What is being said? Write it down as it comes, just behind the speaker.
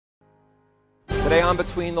Today on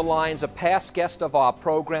Between the Lines, a past guest of our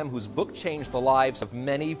program whose book changed the lives of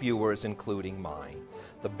many viewers, including mine.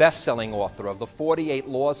 The best-selling author of The 48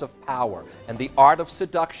 Laws of Power and The Art of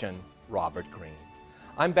Seduction, Robert Greene.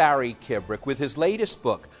 I'm Barry Kibrick. With his latest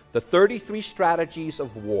book, The 33 Strategies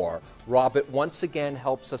of War, Robert once again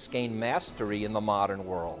helps us gain mastery in the modern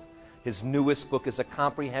world. His newest book is a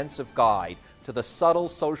comprehensive guide to the subtle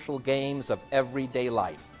social games of everyday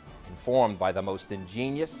life, informed by the most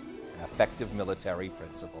ingenious and effective military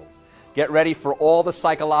principles. Get ready for all the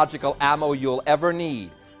psychological ammo you'll ever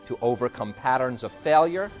need to overcome patterns of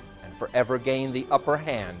failure and forever gain the upper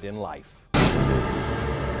hand in life.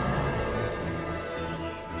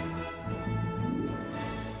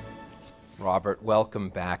 Robert, welcome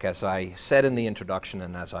back. As I said in the introduction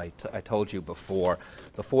and as I told you before,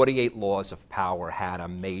 the 48 Laws of Power had a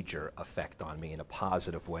major effect on me in a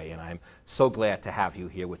positive way, and I'm so glad to have you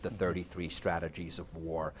here with the 33 Strategies of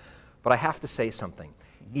War. But I have to say something.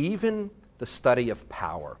 Even the study of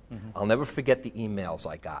power, I'll never forget the emails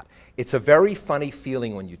I got. It's a very funny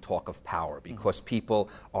feeling when you talk of power because people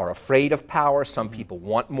are afraid of power, some people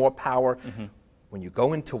want more power. When you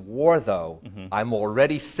go into war, though, I'm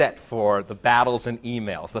already set for the battles and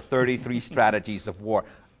emails, the 33 strategies of war.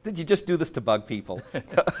 Did you just do this to bug people?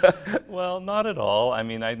 Well, not at all. I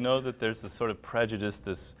mean, I know that there's this sort of prejudice,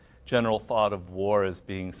 this general thought of war as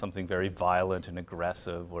being something very violent and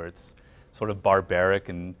aggressive, where it's sort of barbaric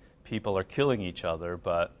and people are killing each other,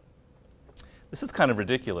 but this is kind of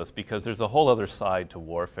ridiculous because there's a whole other side to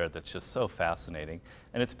warfare that's just so fascinating.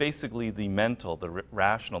 And it's basically the mental, the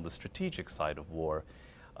rational, the strategic side of war.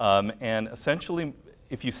 And essentially,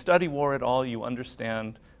 if you study war at all, you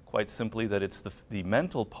understand quite simply that it's the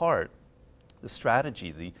mental part, the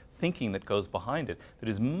strategy, the thinking that goes behind it, that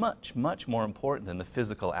is much, much more important than the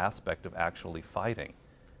physical aspect of actually fighting.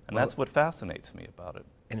 And that's what fascinates me about it.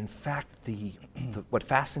 And in fact, what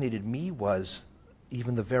fascinated me was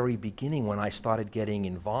even the very beginning when I started getting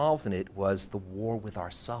involved in it was the war with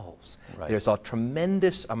ourselves. Right. There's a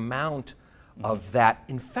tremendous amount of that.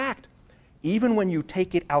 In fact, even when you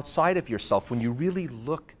take it outside of yourself, when you really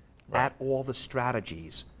look at all the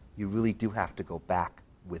strategies, you really do have to go back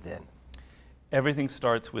within. Everything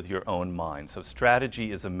starts with your own mind. So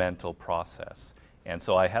strategy is a mental process. And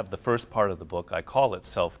so I have the first part of the book, I call it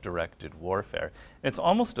self-directed warfare. It's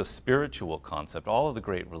almost a spiritual concept. All of the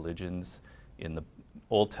great religions in the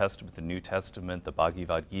Old Testament, the New Testament, the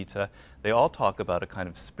Bhagavad Gita, they all talk about a kind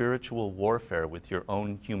of spiritual warfare with your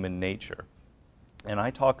own human nature. And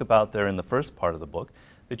I talk about there in the first part of the book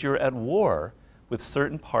that you're at war with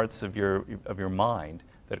certain parts of your mind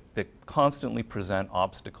that constantly present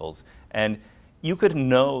obstacles. And you could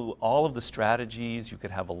know all of the strategies, you could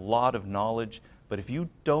have a lot of knowledge, but if you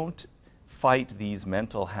don't fight these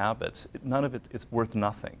mental habits, none of it, it's worth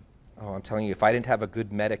nothing. Oh, I'm telling you, if I didn't have a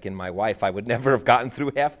good medic in my wife, I would never have gotten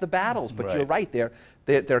through half the battles. But you're right,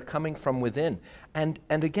 they're coming from within. And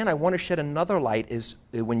again, I want to shed another light is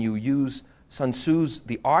when you use Sun Tzu's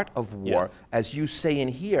The Art of War, as you say in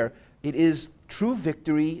here, it is true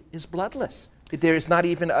victory is bloodless. There is not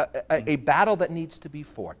even a battle that needs to be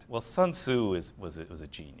fought. Well, Sun Tzu was a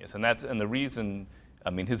genius, and the reason, I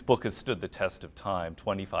mean, his book has stood the test of time,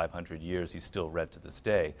 2,500 years, he's still read to this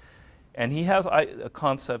day. And he has a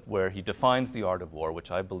concept where he defines the art of war, which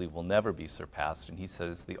I believe will never be surpassed, and he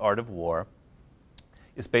says the art of war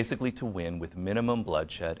is basically to win with minimum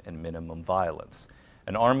bloodshed and minimum violence.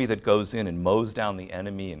 An army that goes in and mows down the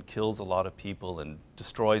enemy and kills a lot of people and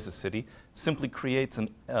destroys a city simply creates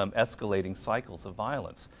escalating cycles of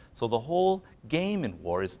violence. So the whole game in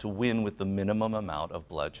war is to win with the minimum amount of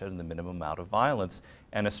bloodshed and the minimum amount of violence,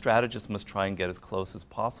 and a strategist must try and get as close as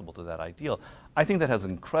possible to that ideal. I think that has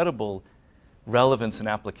incredible relevance and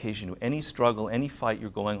application to any struggle, any fight you're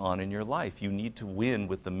going on in your life. You need to win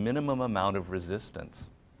with the minimum amount of resistance.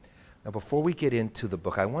 Now, before we get into the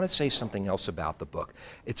book, I want to say something else about the book.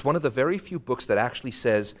 It's one of the very few books that actually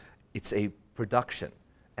says it's a production,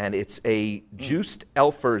 and it's a Joost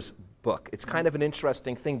Elfer's book. It's kind of an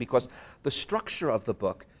interesting thing because the structure of the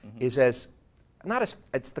book is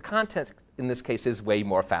it's the content in this case is way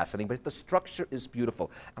more fascinating, but the structure is beautiful.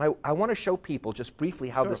 And I want to show people just briefly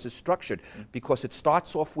how this is structured because it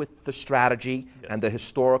starts off with the strategy and the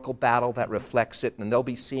historical battle that reflects it, and they'll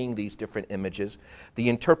be seeing these different images, the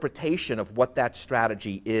interpretation of what that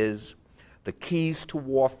strategy is, the keys to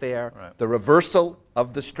warfare, the reversal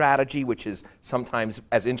of the strategy, which is sometimes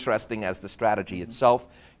as interesting as the strategy itself.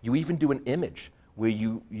 You even do an image where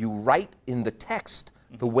you write in the text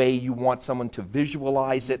the way you want someone to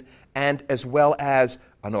visualize it, and as well as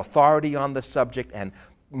an authority on the subject and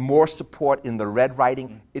more support in the red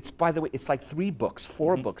writing. It's, by the way, it's like 3 books,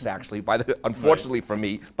 4 books actually. Unfortunately for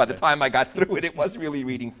me, by the time I got through it, it was really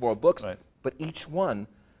reading 4 books. Right. But each one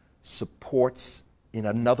supports in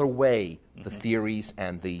another way the theories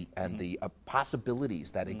and the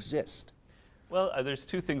possibilities that exist. Well, there's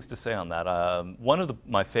 2 things to say on that. One of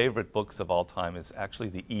my favorite books of all time is actually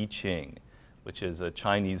the I Ching, which is a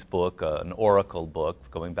Chinese book, an oracle book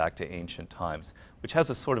going back to ancient times, which has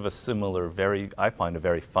a sort of a similar, I find a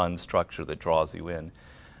very fun structure that draws you in.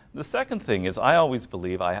 The second thing is I always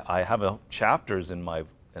believe, I have chapters in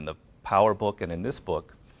the Power book and in this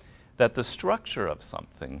book, that the structure of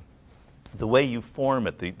something, the way you form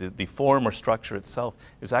it, the form or structure itself,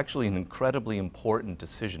 is actually an incredibly important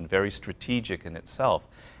decision, very strategic in itself.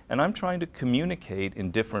 And I'm trying to communicate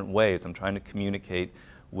in different ways. I'm trying to communicate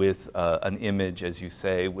with an image, as you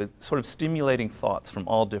say, with sort of stimulating thoughts from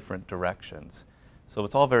all different directions. So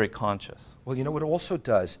it's all very conscious. Well, you know what it also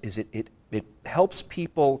does is it helps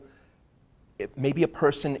people. Maybe a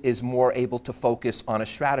person is more able to focus on a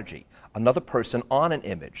strategy, another person on an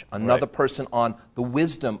image, another person on the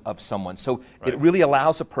wisdom of someone. So it really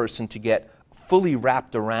allows a person to get fully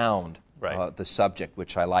wrapped around the subject,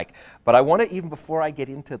 which I like. But I want to, even before I get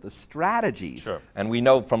into the strategies, and we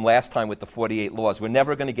know from last time with the 48 laws, we're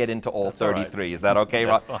never going to get into all 33. Is that okay,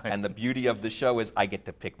 Rob? And the beauty of the show is I get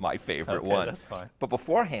to pick my favorite ones. That's fine. But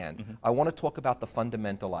beforehand, I want to talk about the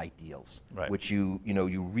fundamental ideals, which you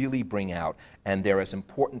really bring out, and they're as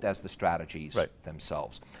important as the strategies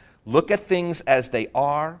themselves. Look at things as they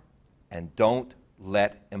are, and don't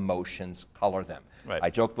let emotions color them.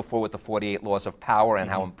 I joked before with the 48 laws of power and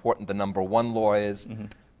how important the number 1 law is.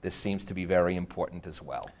 This seems to be very important as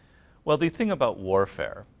well. Well, the thing about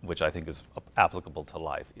warfare, which I think is applicable to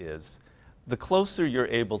life, is the closer you're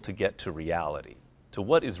able to get to reality, to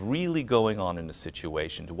what is really going on in a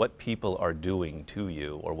situation, to what people are doing to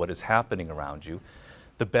you or what is happening around you,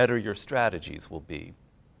 the better your strategies will be.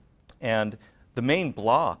 And the main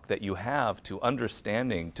block that you have to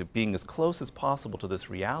understanding, to being as close as possible to this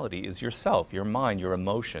reality, is yourself, your mind, your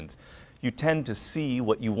emotions. You tend to see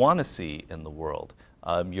what you want to see in the world.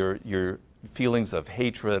 Your feelings of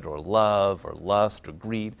hatred or love or lust or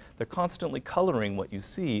greed, they're constantly coloring what you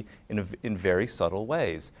see in very subtle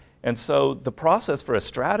ways. And so the process for a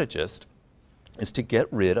strategist is to get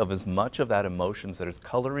rid of as much of that emotions that is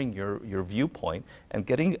coloring your viewpoint and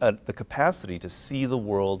getting the capacity to see the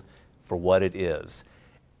world for what it is.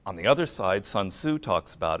 On the other side, Sun Tzu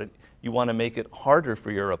talks about it. You want to make it harder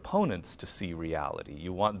for your opponents to see reality.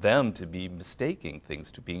 You want them to be mistaking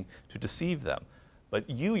things, to deceive them. But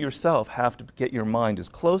you yourself have to get your mind as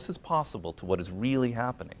close as possible to what is really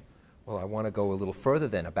happening. Well, I want to go a little further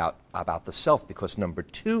then about the self, because number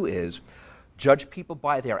 2 is judge people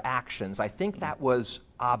by their actions. I think that was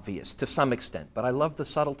obvious to some extent, but I love the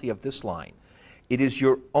subtlety of this line. It is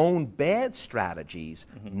your own bad strategies,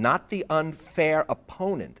 not the unfair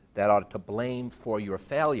opponent, that are to blame for your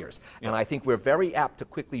failures. And I think we're very apt to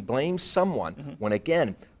quickly blame someone when,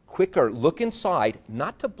 again, quicker look inside,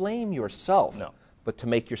 not to blame yourself, but to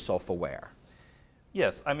make yourself aware.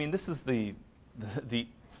 Yes, I mean, this is the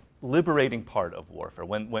liberating part of warfare.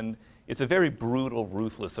 When it's a very brutal,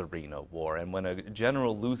 ruthless arena, war, and when a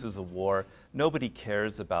general loses a war, nobody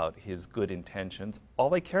cares about his good intentions. All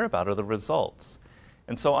they care about are the results.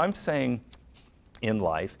 And so I'm saying in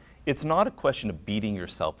life, it's not a question of beating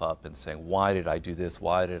yourself up and saying, why did I do this,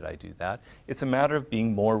 why did I do that? It's a matter of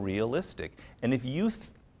being more realistic. And if you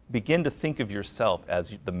begin to think of yourself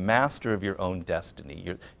as the master of your own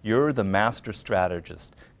destiny, you're the master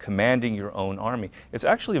strategist commanding your own army, it's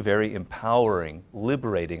actually a very empowering,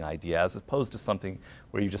 liberating idea, as opposed to something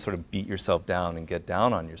where you just sort of beat yourself down and get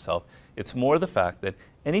down on yourself. It's more the fact that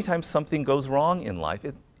anytime something goes wrong in life,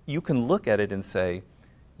 you can look at it and say,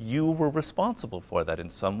 you were responsible for that in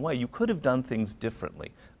some way. You could have done things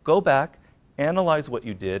differently. Go back, analyze what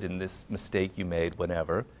you did in this mistake you made,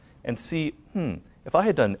 whenever, and see, if I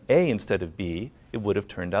had done A instead of B, it would have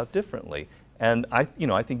turned out differently. And I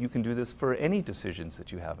think you can do this for any decisions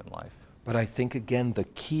that you have in life. But I think, again, the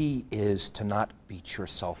key is to not beat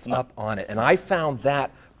yourself up on it. And I found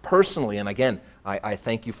that personally, and again, I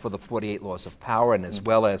thank you for the 48 laws of power, and as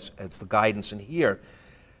well as the guidance in here.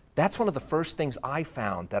 That's one of the first things I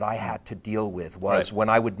found that I had to deal with was when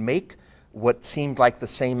I would make what seemed like the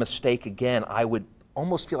same mistake again, I would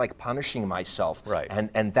almost feel like punishing myself.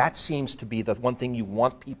 And that seems to be the one thing you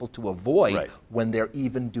want people to avoid when they're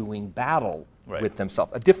even doing battle with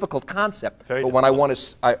themselves. A difficult concept, but when I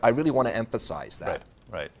really want to emphasize that.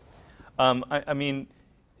 I mean,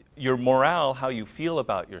 your morale, how you feel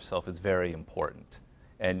about yourself, is very important.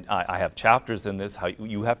 And I have chapters in this, how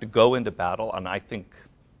you have to go into battle, and I think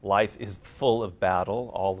life is full of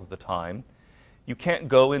battle all of the time. You can't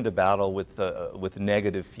go into battle with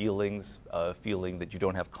negative feelings, feeling that you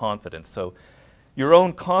don't have confidence. So your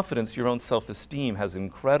own confidence, your own self-esteem has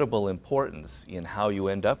incredible importance in how you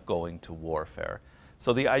end up going to warfare.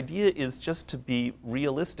 So the idea is just to be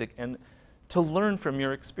realistic and to learn from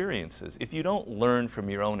your experiences. If you don't learn from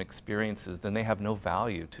your own experiences, then they have no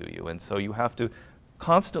value to you. And so you have to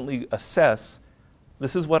constantly assess,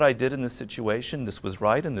 this is what I did in this situation, this was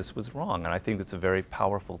right and this was wrong. And I think it's a very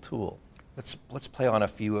powerful tool. Let's play on a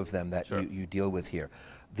few of them that Sure. you deal with here.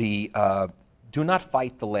 The do not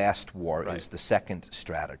fight the last war Right. is the second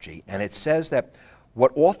strategy. And it says that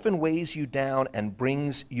what often weighs you down and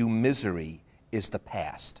brings you misery is the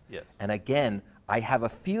past. Yes. And again, I have a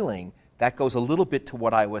feeling that goes a little bit to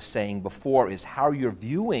what I was saying before, is how you're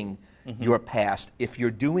viewing your past. If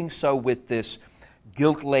you're doing so with this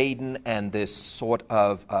guilt-laden and this sort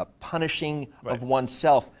of punishing of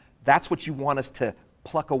oneself, that's what you want us to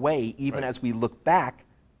pluck away even as we look back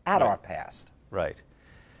at our past. Right.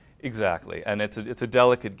 Exactly. And it's a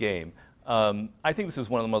delicate game. I think this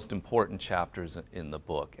is one of the most important chapters in the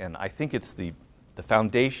book, and I think it's the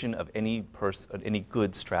foundation of any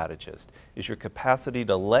good strategist, is your capacity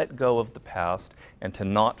to let go of the past and to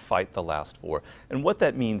not fight the last war. And what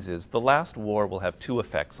that means is the last war will have two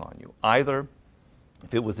effects on you. Either,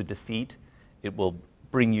 if it was a defeat, it will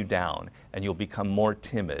bring you down and you'll become more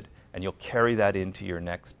timid and you'll carry that into your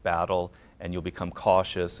next battle and you'll become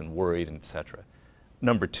cautious and worried, etc.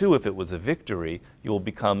 Number two, if it was a victory, you will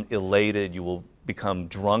become elated, you will become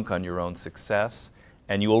drunk on your own success,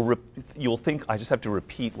 and you'll think, I just have to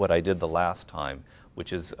repeat what I did the last time,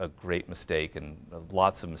 which is a great mistake, and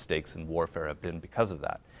lots of mistakes in warfare have been because of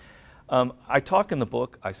that. I talk in the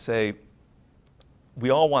book, I say, we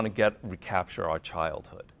all want to recapture our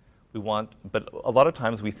childhood. But a lot of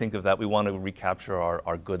times we think of that, we want to recapture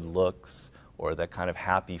our good looks, or that kind of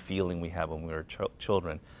happy feeling we have when we were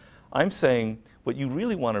children. I'm saying what you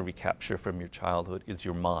really want to recapture from your childhood is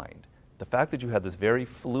your mind. The fact that you had this very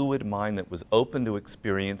fluid mind that was open to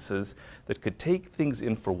experiences, that could take things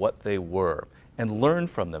in for what they were and learn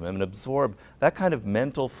from them and absorb. That kind of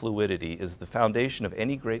mental fluidity is the foundation of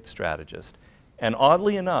any great strategist. And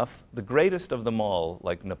oddly enough, the greatest of them all,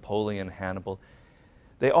 like Napoleon, Hannibal,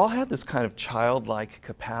 they all had this kind of childlike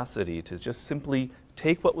capacity to just simply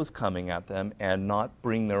take what was coming at them and not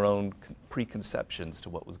bring their own preconceptions to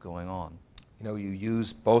what was going on. You know, you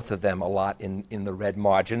use both of them a lot in the red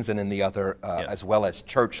margins and in the other, as well as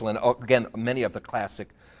Churchill, and again, many of the classic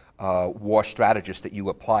war strategists that you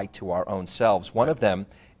apply to our own selves. One of them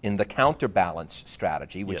in the counterbalance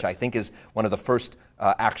strategy, which I think is one of the first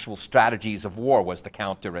actual strategies of war, was the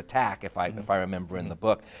counterattack, if I remember in the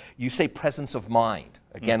book. You say presence of mind.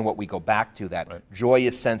 Again, what we go back to, that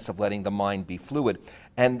joyous sense of letting the mind be fluid.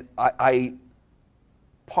 And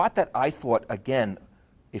part that I thought, again,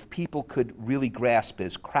 if people could really grasp,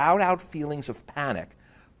 is crowd out feelings of panic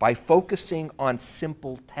by focusing on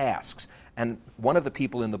simple tasks. And one of the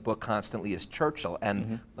people in the book constantly is Churchill,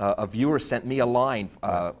 and a viewer sent me a line,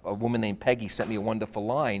 a woman named Peggy sent me a wonderful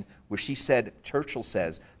line where she said, Churchill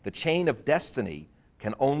says, the chain of destiny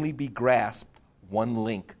can only be grasped one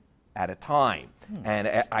link at a time.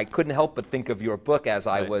 And I couldn't help but think of your book as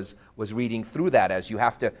I was reading through that, as you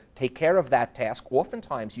have to take care of that task.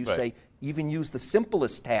 Oftentimes you say, even use the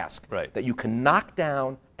simplest task that you can knock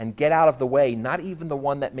down and get out of the way, not even the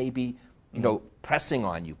one that may be, you know, pressing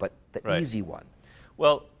on you, but the easy one.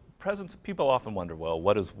 Well, people often wonder, well,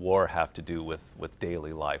 what does war have to do with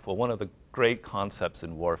daily life? Well, one of the great concepts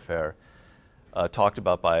in warfare, talked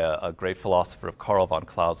about by a great philosopher, Karl von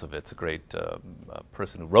Clausewitz, a great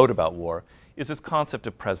person who wrote about war, is this concept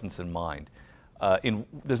of presence in mind.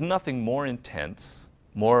 There's nothing more intense,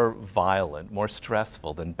 more violent, more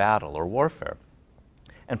stressful than battle or warfare.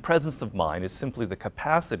 And presence of mind is simply the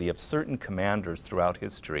capacity of certain commanders throughout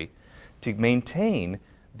history to maintain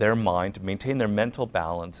their mind, to maintain their mental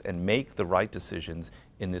balance and make the right decisions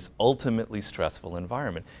in this ultimately stressful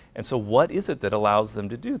environment. And so what is it that allows them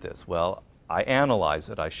to do this? Well, I analyze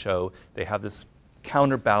it, I show they have this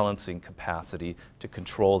counterbalancing capacity to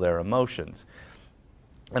control their emotions.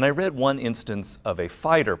 And I read one instance of a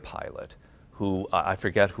fighter pilot who, I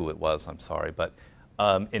forget who it was, I'm sorry, but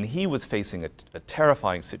and he was facing a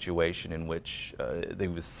terrifying situation in which he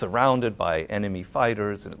was surrounded by enemy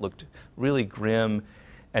fighters and it looked really grim,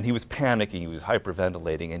 and he was panicking, he was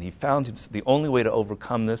hyperventilating, and he found the only way to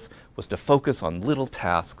overcome this was to focus on little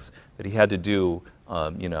tasks that he had to do,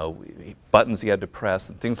 you know, buttons he had to press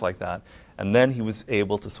and things like that. And then he was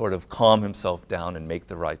able to sort of calm himself down and make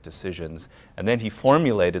the right decisions. And then he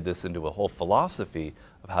formulated this into a whole philosophy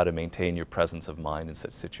of how to maintain your presence of mind in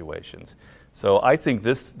such situations. So I think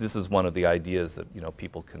this is one of the ideas that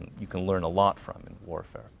you can learn a lot from in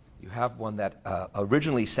warfare. You have one that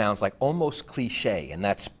originally sounds like almost cliche, and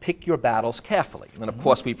that's pick your battles carefully. And of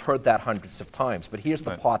course, we've heard that hundreds of times, but here's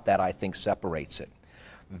the part that I think separates it.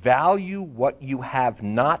 Value what you have,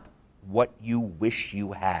 not what you wish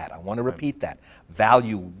you had. I want to repeat that.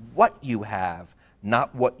 Value what you have,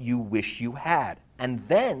 not what you wish you had. And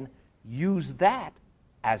then use that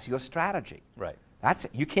as your strategy. Right.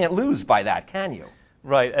 You can't lose by that, can you?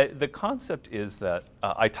 Right. The concept is that,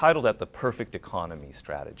 I titled that the perfect economy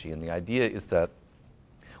strategy, and the idea is that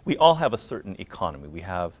we all have a certain economy.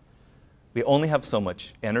 We only have so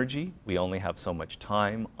much energy, we only have so much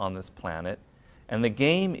time on this planet, and the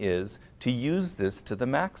game is to use this to the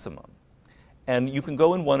maximum. And you can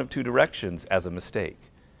go in one of two directions as a mistake.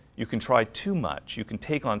 You can try too much, you can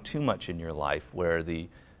take on too much in your life where the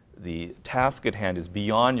task at hand is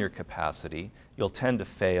beyond your capacity. You'll tend to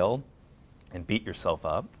fail and beat yourself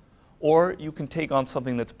up, or you can take on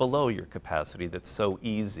something that's below your capacity that's so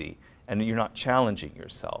easy and you're not challenging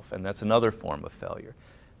yourself, and that's another form of failure.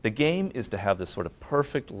 The game is to have this sort of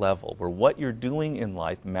perfect level where what you're doing in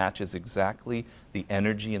life matches exactly the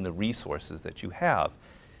energy and the resources that you have.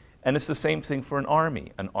 And it's the same thing for an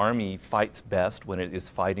army. An army fights best when it is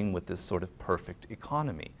fighting with this sort of perfect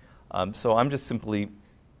economy. So I'm just simply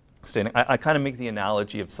stating, I kind of make the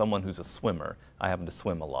analogy of someone who's a swimmer. I happen to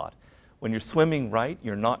swim a lot. When you're swimming right,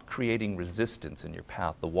 you're not creating resistance in your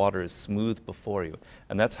path. The water is smooth before you.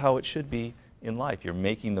 And that's how it should be in life. You're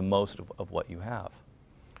making the most of what you have.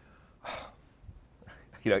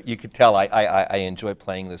 You could tell I enjoy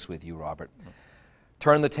playing this with you, Robert.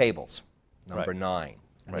 Turn the tables, number 9.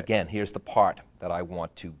 And again, here's the part that I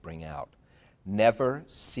want to bring out. Never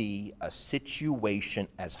see a situation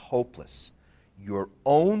as hopeless. Your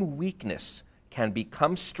own weakness can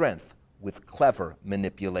become strength with clever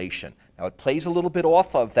manipulation. Now, it plays a little bit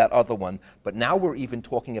off of that other one, but now we're even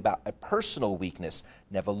talking about a personal weakness,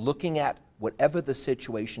 never looking at whatever the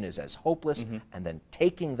situation is as hopeless, and then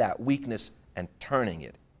taking that weakness and turning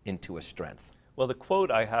it into a strength. Well, the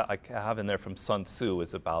quote I have in there from Sun Tzu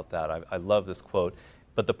is about that. I love this quote,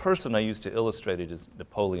 but the person I used to illustrate it is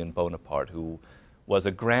Napoleon Bonaparte, who was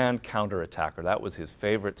a grand counterattacker. That was his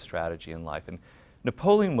favorite strategy in life. And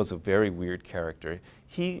Napoleon was a very weird character.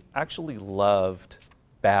 He actually loved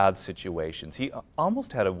bad situations. He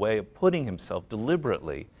almost had a way of putting himself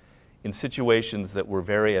deliberately in situations that were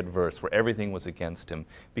very adverse, where everything was against him,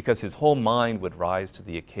 because his whole mind would rise to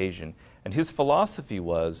the occasion. And his philosophy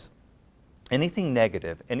was, anything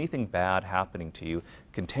negative, anything bad happening to you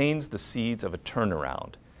contains the seeds of a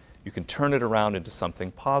turnaround. You can turn it around into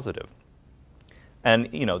something positive.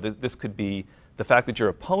 And this could be the fact that your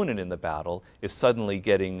opponent in the battle is suddenly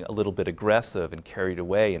getting a little bit aggressive and carried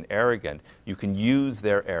away and arrogant. You can use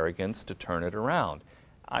their arrogance to turn it around.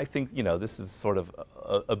 I think, this is sort of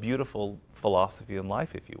a beautiful philosophy in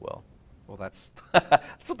life, if you will. Well, that's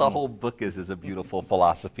what the whole book is a beautiful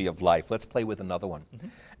philosophy of life. Let's play with another one.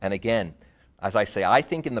 And again, as I say, I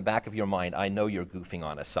think in the back of your mind, I know you're goofing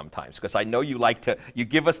on us sometimes, because I know you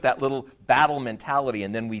give us that little battle mentality,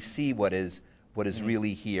 and then we see what is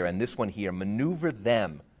really here. And this one here, maneuver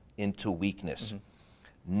them into weakness.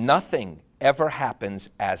 Nothing ever happens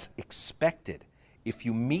as expected. If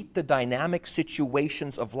you meet the dynamic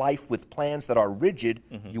situations of life with plans that are rigid,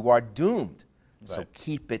 you are doomed. So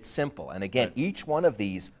keep it simple. And again, each one of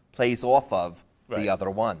these plays off of the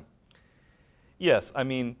other one. Yes, I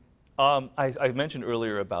mean, I mentioned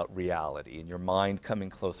earlier about reality and your mind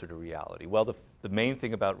coming closer to reality. Well, the main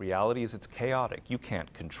thing about reality is it's chaotic. You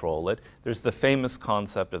can't control it. There's the famous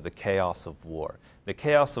concept of the chaos of war. The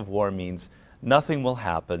chaos of war means nothing will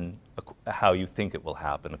happen how you think it will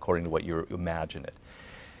happen, according to what you imagine it.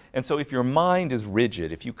 And so if your mind is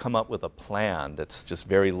rigid, if you come up with a plan that's just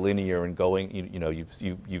very linear and going,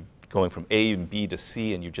 you going from A and B to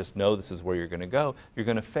C, and you just know this is where you're going to go, you're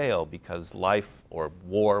going to fail, because life or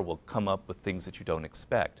war will come up with things that you don't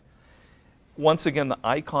expect. Once again, the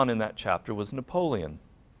icon in that chapter was Napoleon.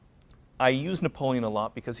 I use Napoleon a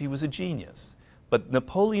lot because he was a genius. But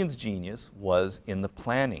Napoleon's genius was in the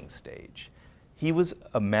planning stage. He was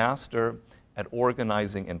a master at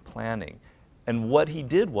organizing and planning. And what he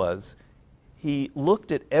did was, he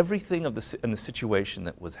looked at everything in the situation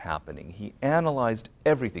that was happening. He analyzed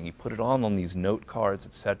everything. He put it all on these note cards,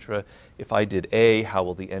 etc. If I did A, how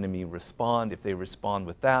will the enemy respond? If they respond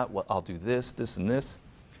with that, well, I'll do this, this, and this.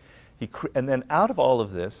 And then out of all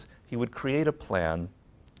of this, he would create a plan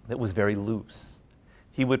that was very loose.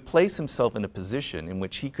 He would place himself in a position in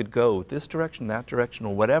which he could go this direction, that direction,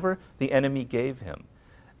 or whatever the enemy gave him.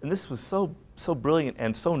 And this was so so brilliant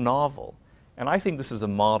and so novel. And I think this is a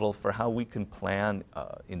model for how we can plan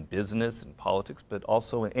in business and politics, but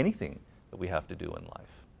also in anything that we have to do in life.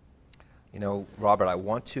 You know, Robert, I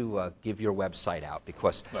want to give your website out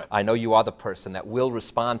because Right. I know you are the person that will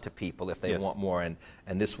respond to people if they Yes. want more, and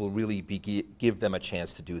this will really give them a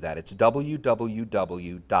chance to do that. It's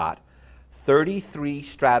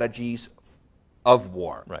www.33strategies of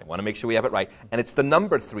war. Right. I want to make sure we have it right. And it's the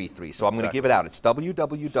number 33, so I'm going to give it out. It's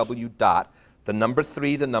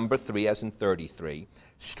www.3 as in 33,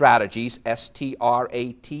 strategies, strategies,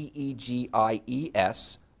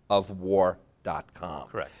 of war.com.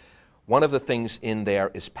 Correct. One of the things in there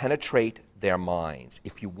is penetrate their minds.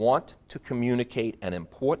 If you want to communicate an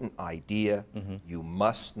important idea, you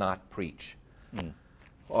must not preach.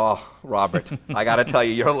 Oh, Robert, I got to tell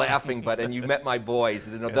you, you're laughing, and you met my boys.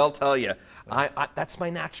 You know, they'll tell you. That's my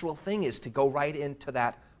natural thing, is to go right into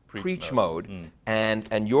that preach mode.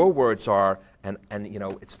 And your words are, and you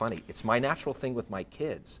know, it's funny, it's my natural thing with my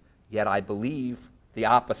kids, yet I believe the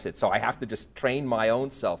opposite. So I have to just train my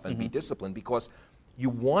own self and be disciplined, because you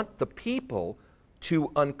want the people to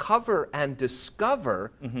uncover and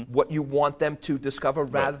discover what you want them to discover,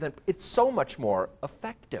 rather than, it's so much more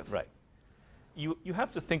effective. Right. You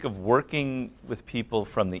have to think of working with people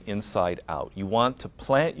from the inside out. You want to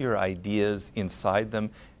plant your ideas inside them,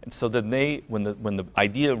 and so that they, when the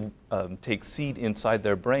idea takes seed inside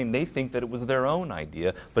their brain, they think that it was their own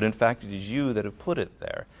idea, but in fact it is you that have put it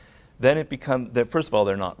there. Then it becomes that, first of all,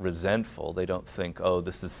 they're not resentful. They don't think, oh,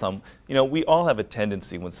 this is some, you know, we all have a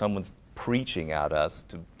tendency when someone's preaching at us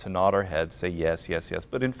to nod our heads, say yes, yes, yes,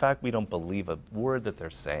 but in fact we don't believe a word that they're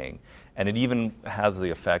saying. And it even has the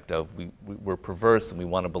effect of we're perverse and we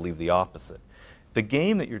want to believe the opposite. The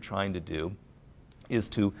game that you're trying to do is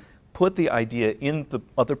to put the idea in the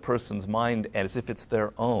other person's mind as if it's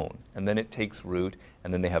their own, and then it takes root,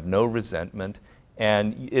 and then they have no resentment,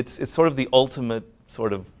 and it's sort of the ultimate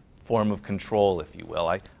sort of form of control, if you will.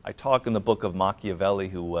 I talk in the book of Machiavelli,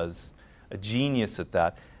 who was a genius at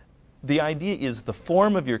that. The idea is the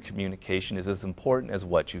form of your communication is as important as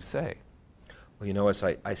what you say. Well, you know, as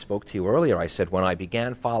I spoke to you earlier, I said when I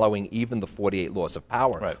began following even the 48 Laws of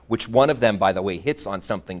Power, Right. which one of them, by the way, hits on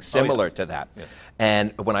something similar to that. Yes.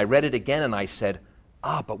 And when I read it again, and I said,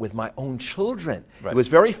 but with my own children. Right. It was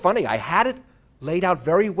very funny. I had it laid out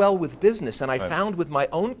very well with business, and I Right. found with my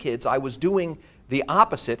own kids I was doing the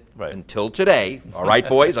opposite Right. until today. All right,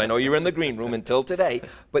 boys, I know you're in the green room, until today.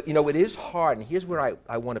 But, you know, it is hard, and here's where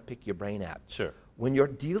I want to pick your brain at. Sure. When you're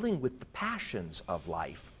dealing with the passions of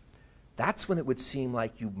life, that's when it would seem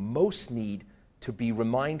like you most need to be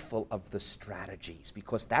mindful of the strategies,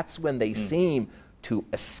 because that's when they seem to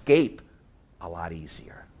escape a lot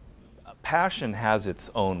easier. Passion has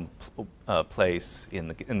its own place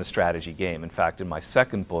in the strategy game. In fact, in my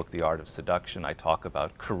second book, The Art of Seduction, I talk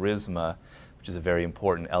about charisma, which is a very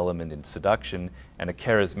important element in seduction, and a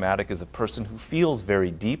charismatic is a person who feels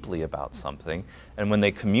very deeply about something, and when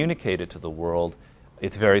they communicate it to the world,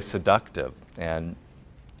 it's very seductive, and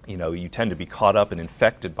you know, you tend to be caught up and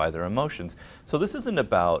infected by their emotions. So this isn't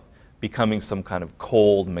about becoming some kind of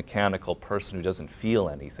cold, mechanical person who doesn't feel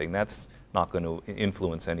anything. That's not going to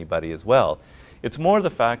influence anybody as well. It's more the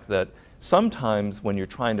fact that sometimes when you're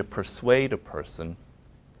trying to persuade a person,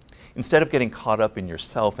 instead of getting caught up in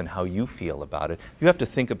yourself and how you feel about it, you have to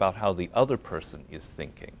think about how the other person is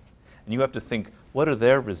thinking. And you have to think, what are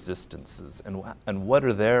their resistances, and what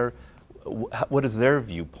is their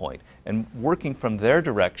viewpoint? And working from their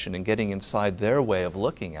direction and getting inside their way of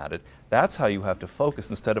looking at it, that's how you have to focus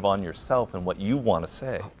instead of on yourself and what you want to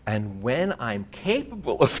say. And when I'm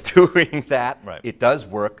capable of doing that, Right. it does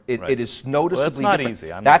work. It is noticeably well, it's not different. easy.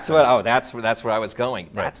 That's where I was going.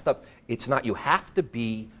 Right. It's not, you have to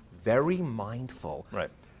be very mindful. Right.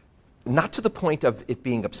 Not to the point of it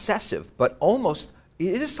being obsessive, but almost,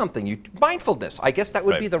 it is something, mindfulness, I guess that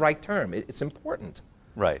would be Right. the right term. It's important.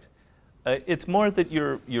 Right. It's more that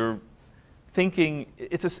you're thinking,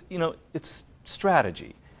 it's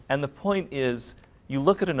strategy. And the point is, you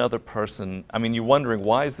look at another person, I mean, you're wondering,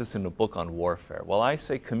 why is this in a book on warfare? Well, I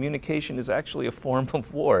say communication is actually a form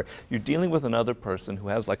of war. You're dealing with another person who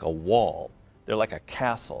has like a wall. They're like a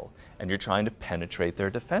castle, and you're trying to penetrate their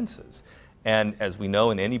defenses. And as we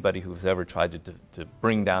know, in anybody who's ever tried to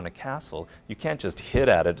bring down a castle, you can't just hit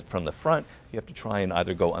at it from the front. You have to try and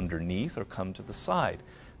either go underneath or come to the side.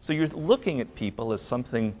 So you're looking at people as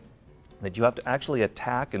something that you have to actually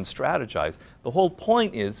attack and strategize. The whole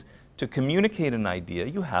point is, to communicate an idea,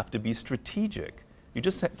 you have to be strategic. You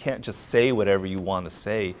just can't just say whatever you want to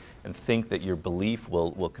say and think that your belief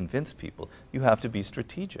will convince people. You have to be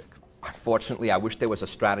strategic. Unfortunately, I wish there was a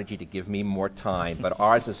strategy to give me more time, but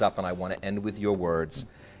ours is up, and I want to end with your words.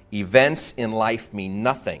 Events in life mean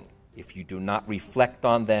nothing if you do not reflect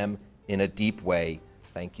on them in a deep way.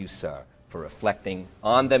 Thank you, sir, for reflecting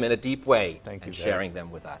on them in a deep way and sharing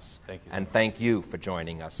them with us. Thank you. And thank you for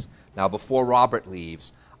joining us. Now, before Robert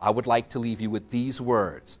leaves, I would like to leave you with these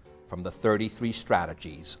words from the 33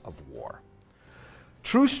 Strategies of War.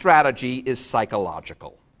 True strategy is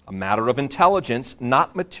psychological, a matter of intelligence,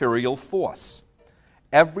 not material force.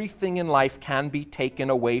 Everything in life can be taken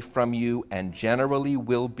away from you and generally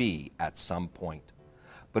will be at some point.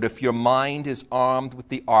 But if your mind is armed with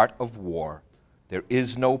the art of war, there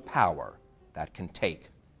is no power that can take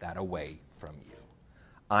that away from you.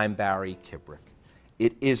 I'm Barry Kibrick.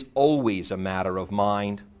 It is always a matter of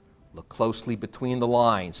mind. Look closely between the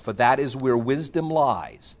lines, for that is where wisdom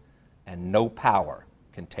lies, and no power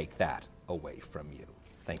can take that away from you.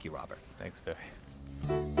 Thank you, Robert. Thanks,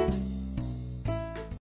 Barry.